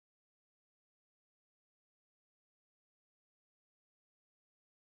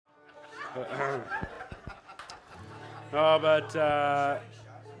No, but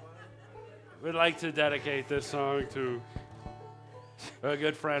we'd like to dedicate this song to a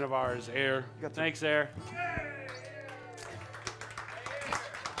good friend of ours, Aer. Thanks, Aer.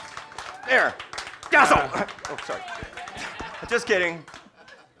 Aer. Gassel. Oh, sorry. Just kidding.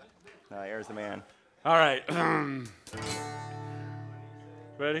 No, Aer's the man. All right.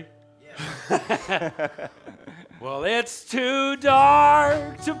 Ready? Yeah. Well, it's too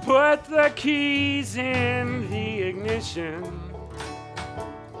dark to put the keys in the ignition,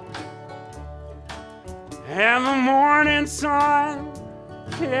 and the morning sun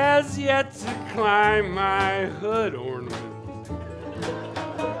has yet to climb my hood ornament.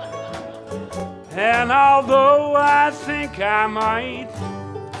 And although I think I might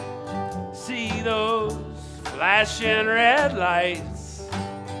see those flashing red lights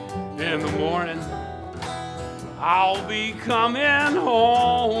in the morning, I'll be coming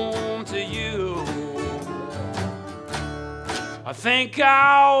home to you. I think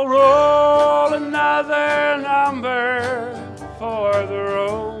I'll roll another number for the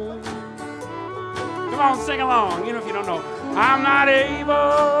road. Come on, sing along, even if you don't know. I'm not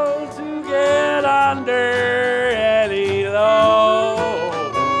able to get under any load.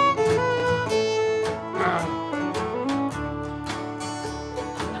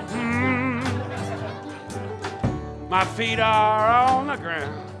 My feet are on the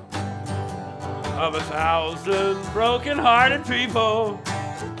ground of 1,000 broken-hearted people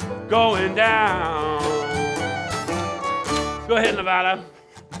going down. Go ahead, Nevada.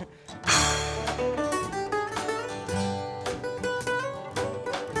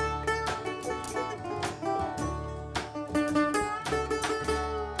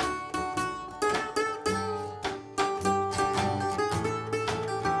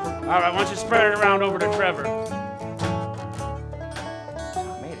 All right, why don't you spread it around over to Trevor?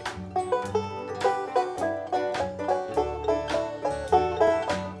 Made it.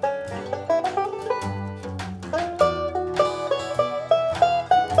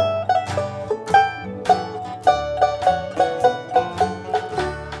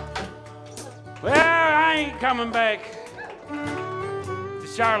 Well, I ain't coming back to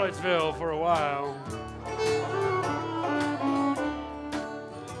Charlottesville for a while.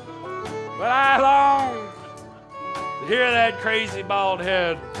 But I long to hear that crazy bald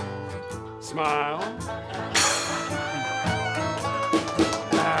head smile.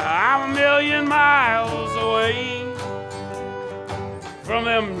 I'm a million miles away from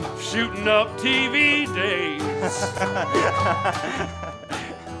them shooting up TV days.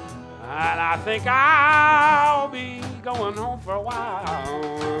 And I think I'll be going home for a while.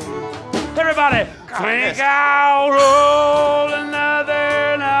 Everybody, think I'll roll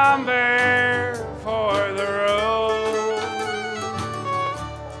another number for the road.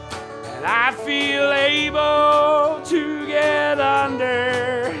 And I feel able to get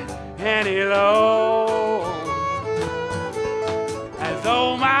under any load. As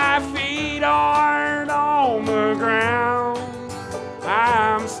though my feet aren't on the ground,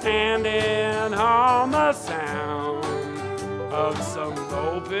 I'm standing on the sound of some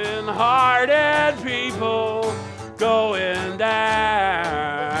open-hearted people going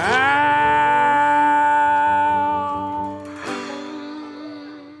down.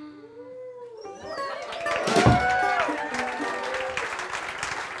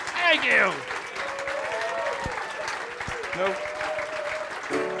 Thank you. Nope.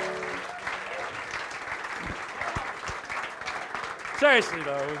 Seriously,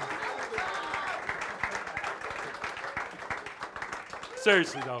 though.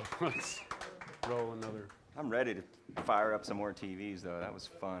 Seriously, though. Let's roll another. I'm ready to fire up some more TVs, though. That was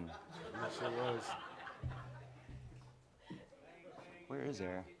fun. Yes, it was. Where is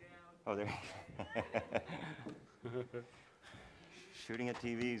Aer? Oh, there. Shooting at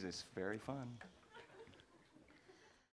TVs is very fun.